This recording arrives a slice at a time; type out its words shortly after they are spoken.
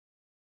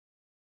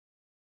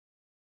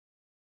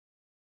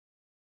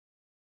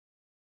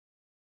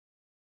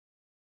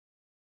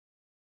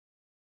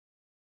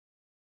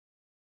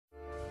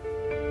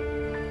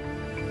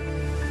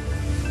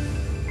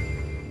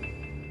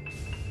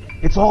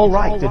It's all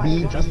right to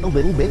be just a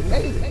little bit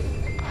crazy.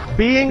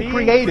 Being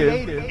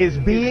creative is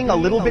being a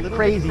little bit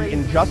crazy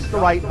in just the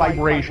right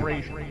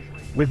vibration.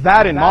 With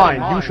that in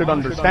mind, you should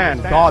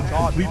understand God's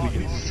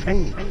completely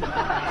insane.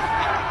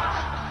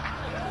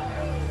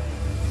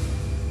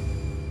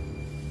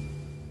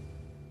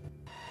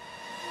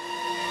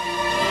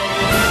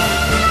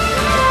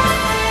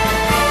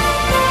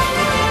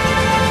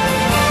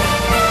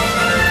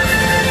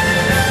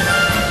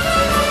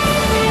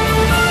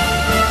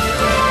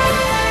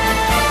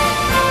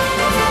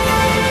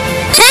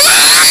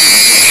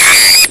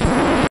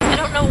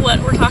 What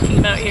we're talking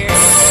about here.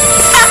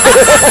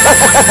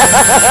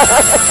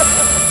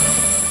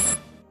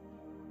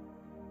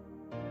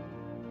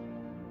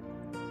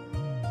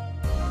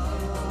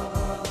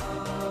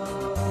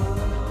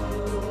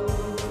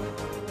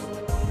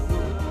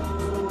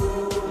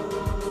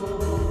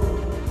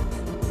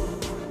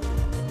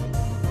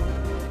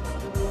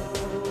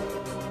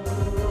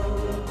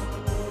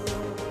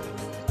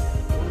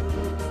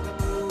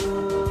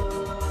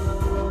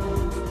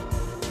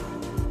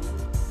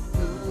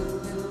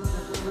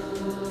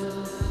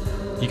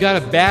 You got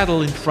a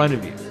battle in front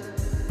of you,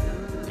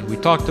 and we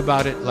talked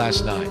about it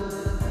last night.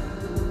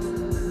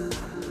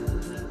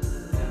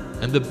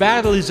 And the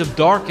battle is of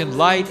dark and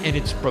light, and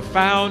it's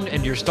profound,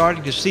 and you're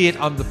starting to see it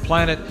on the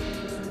planet.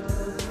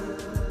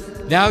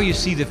 Now you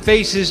see the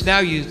faces, now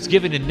you've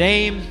given a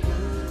name.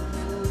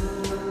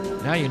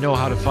 Now you know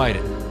how to fight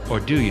it. Or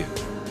do you?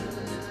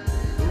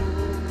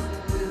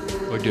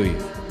 Or do you?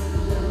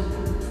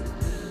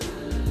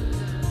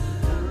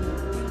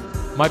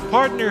 My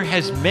partner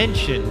has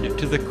mentioned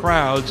to the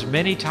crowds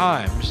many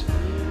times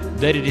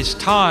that it is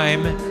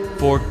time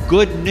for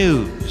good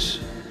news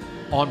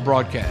on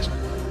broadcasting.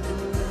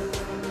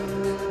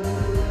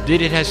 That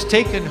it has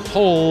taken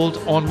hold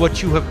on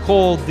what you have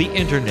called the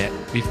internet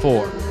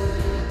before.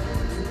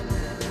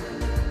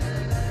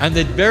 And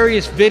that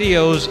various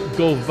videos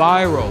go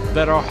viral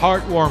that are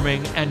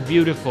heartwarming and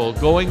beautiful.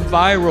 Going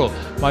viral,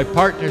 my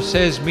partner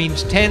says,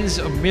 means tens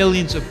of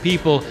millions of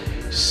people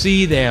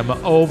see them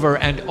over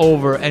and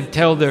over and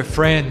tell their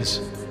friends.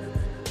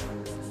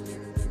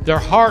 They're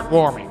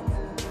heartwarming.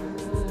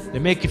 They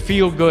make you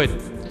feel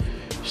good.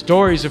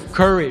 Stories of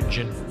courage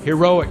and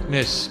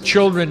heroicness,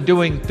 children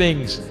doing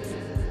things,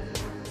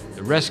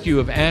 the rescue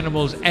of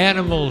animals,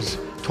 animals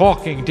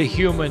talking to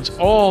humans,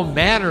 all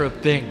manner of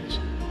things.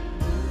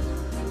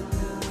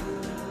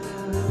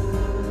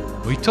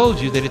 We told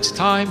you that it's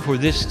time for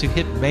this to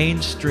hit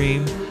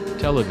mainstream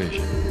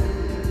television.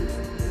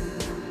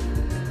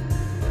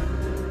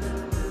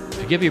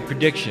 To give you a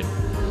prediction,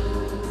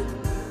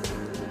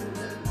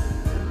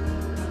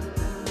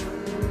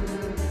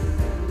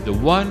 the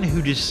one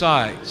who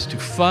decides to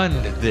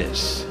fund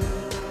this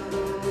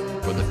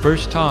for the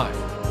first time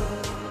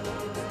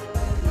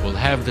will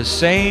have the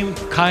same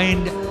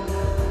kind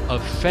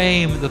of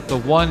fame that the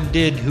one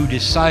did who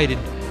decided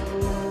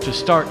to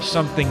start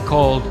something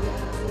called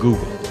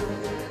Google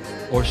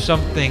or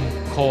something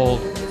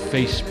called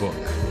Facebook.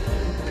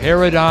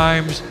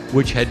 Paradigms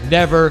which had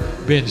never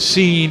been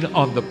seen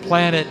on the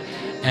planet,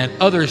 and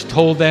others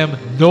told them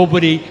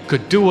nobody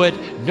could do it,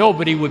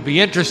 nobody would be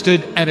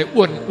interested, and it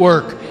wouldn't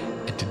work.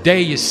 And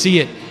today you see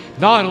it.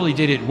 Not only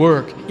did it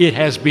work, it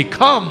has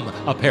become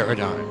a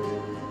paradigm.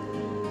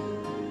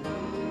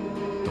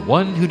 The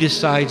one who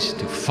decides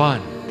to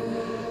fund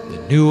the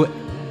new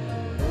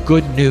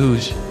Good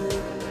News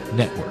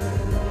Network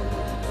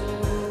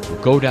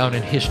will go down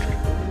in history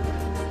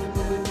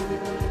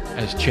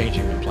as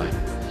changing the planet.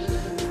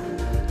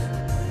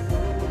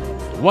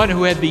 The one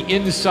who had the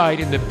insight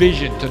and the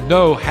vision to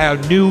know how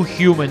new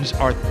humans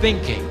are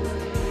thinking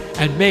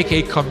and make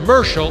a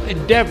commercial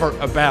endeavor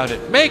about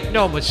it. Make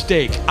no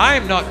mistake,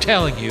 I'm not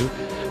telling you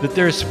that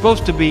there is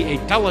supposed to be a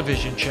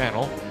television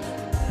channel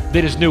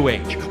that is New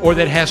Age or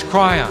that has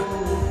Kryon.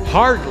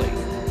 Hardly.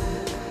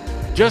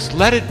 Just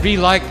let it be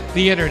like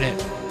the internet.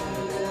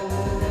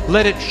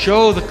 Let it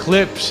show the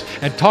clips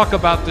and talk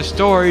about the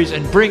stories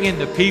and bring in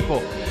the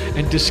people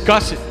and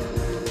discuss it.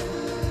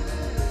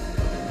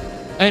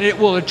 And it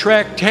will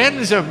attract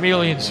tens of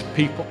millions of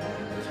people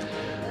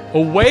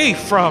away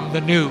from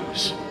the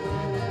news,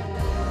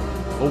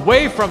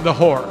 away from the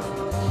horror.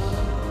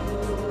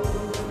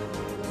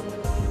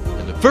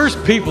 And the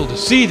first people to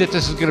see that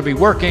this is going to be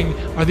working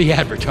are the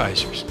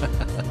advertisers.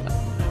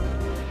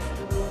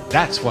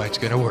 That's why it's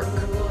going to work.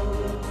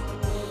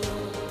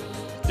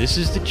 This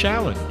is the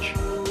challenge.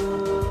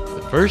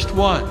 The first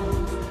one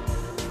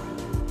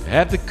to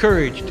have the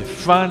courage to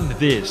fund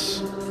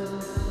this,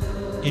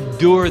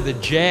 endure the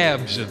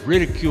jabs of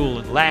ridicule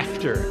and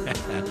laughter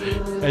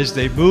as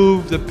they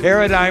move the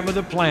paradigm of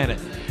the planet,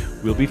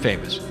 will be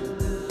famous.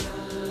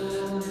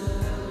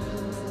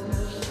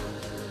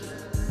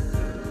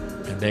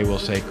 And they will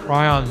say,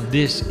 Kryon,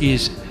 this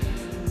is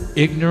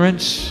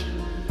ignorance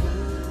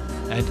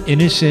and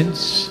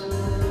innocence,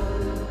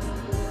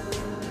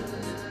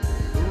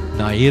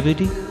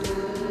 naivety.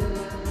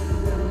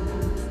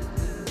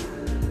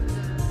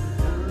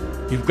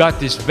 You've got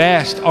this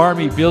vast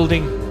army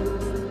building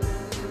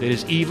that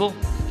is evil.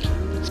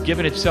 It's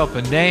given itself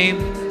a name.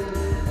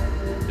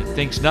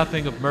 thinks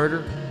nothing of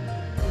murder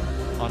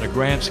on a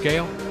grand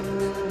scale.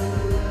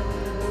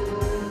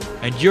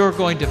 And you're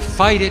going to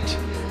fight it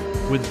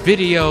with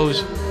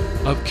videos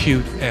of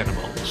cute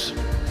animals.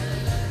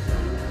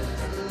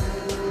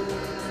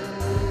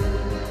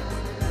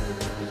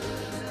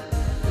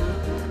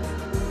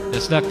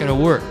 That's not going to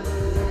work,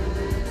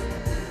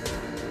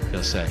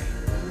 they'll say.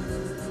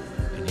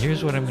 And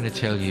here's what I'm going to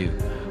tell you.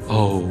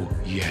 Oh,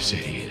 yes,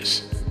 it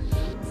is.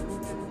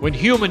 When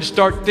humans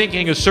start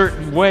thinking a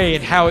certain way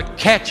and how it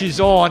catches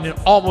on and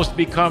almost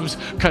becomes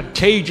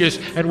contagious,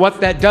 and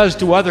what that does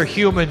to other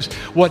humans,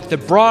 what the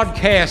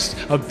broadcast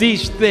of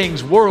these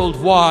things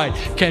worldwide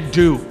can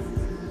do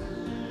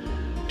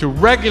to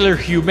regular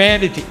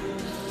humanity.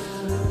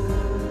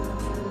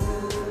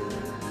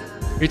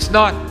 It's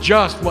not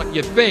just what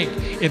you think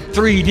in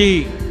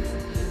 3D.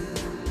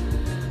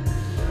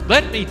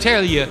 Let me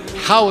tell you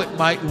how it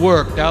might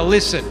work. Now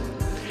listen.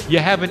 You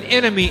have an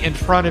enemy in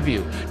front of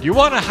you. Do you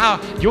want to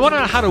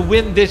know how to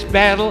win this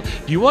battle?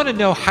 Do you want to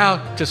know how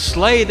to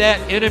slay that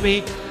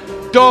enemy?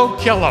 Don't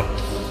kill him.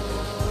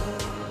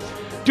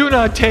 Do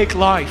not take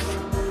life.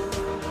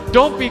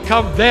 Don't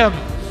become them.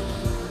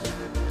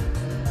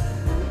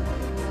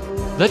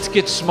 Let's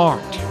get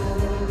smart.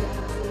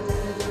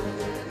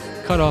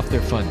 Cut off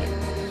their funding.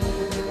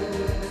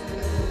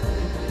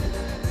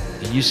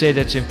 And you say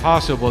that's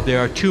impossible. There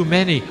are too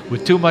many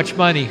with too much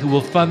money who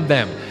will fund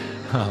them.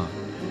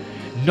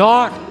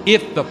 Not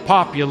if the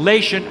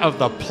population of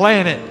the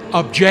planet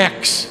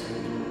objects.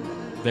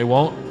 They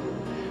won't.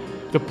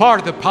 The part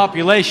of the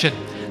population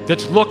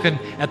that's looking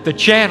at the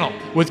channel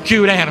with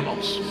cute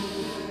animals.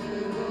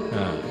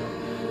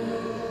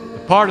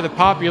 The part of the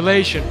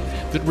population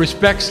that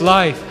respects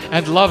life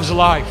and loves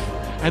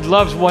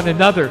one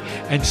another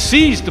and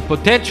sees the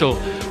potential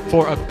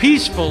for a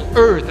peaceful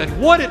earth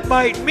and what it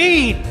might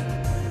mean.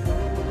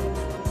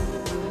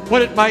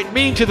 What it might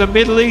mean to the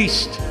Middle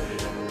East.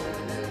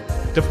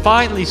 To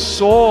finally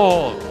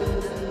solve,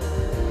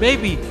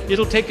 maybe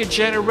it'll take a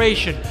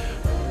generation,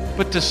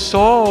 but to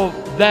solve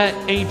that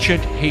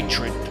ancient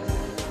hatred.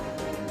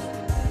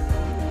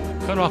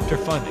 Cut off their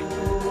funding.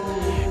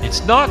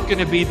 It's not going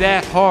to be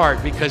that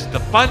hard because the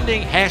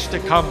funding has to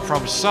come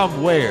from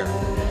somewhere.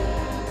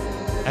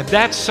 And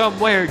that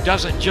somewhere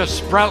doesn't just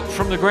sprout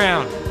from the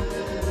ground,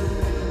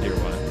 dear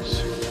ones.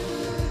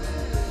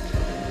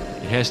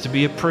 It has to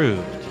be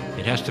approved.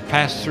 It has to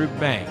pass through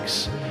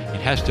banks.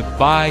 It has to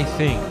buy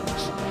things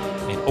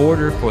in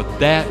order for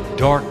that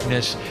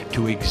darkness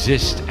to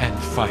exist and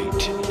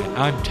fight. And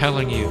I'm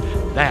telling you,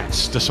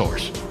 that's the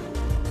source.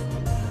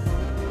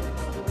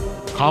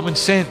 Common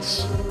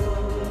sense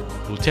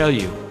will tell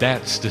you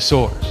that's the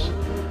source.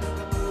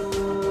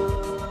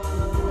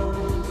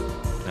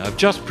 Now, I've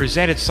just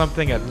presented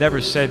something I've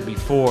never said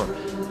before.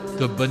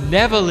 The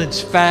benevolence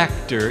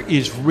factor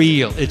is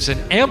real. It's an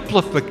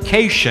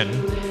amplification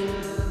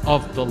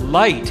of the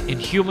light in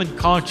human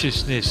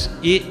consciousness.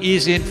 It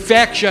is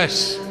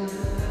infectious.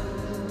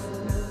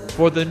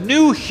 For the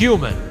new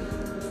human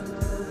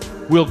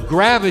will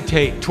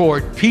gravitate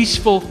toward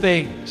peaceful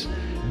things,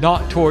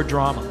 not toward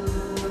drama.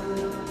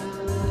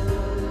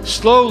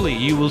 Slowly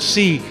you will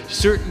see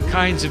certain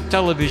kinds of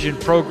television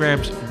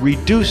programs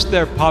reduce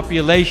their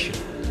population,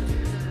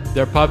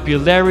 their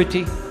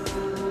popularity.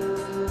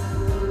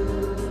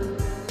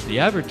 The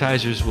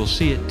advertisers will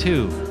see it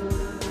too.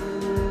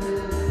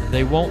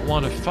 They won't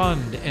want to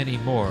fund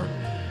anymore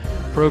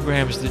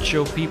programs that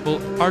show people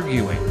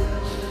arguing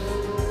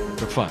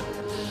for fun.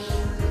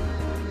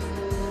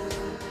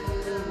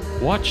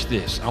 Watch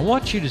this. I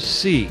want you to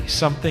see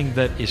something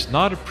that is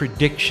not a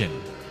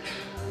prediction,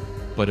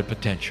 but a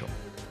potential.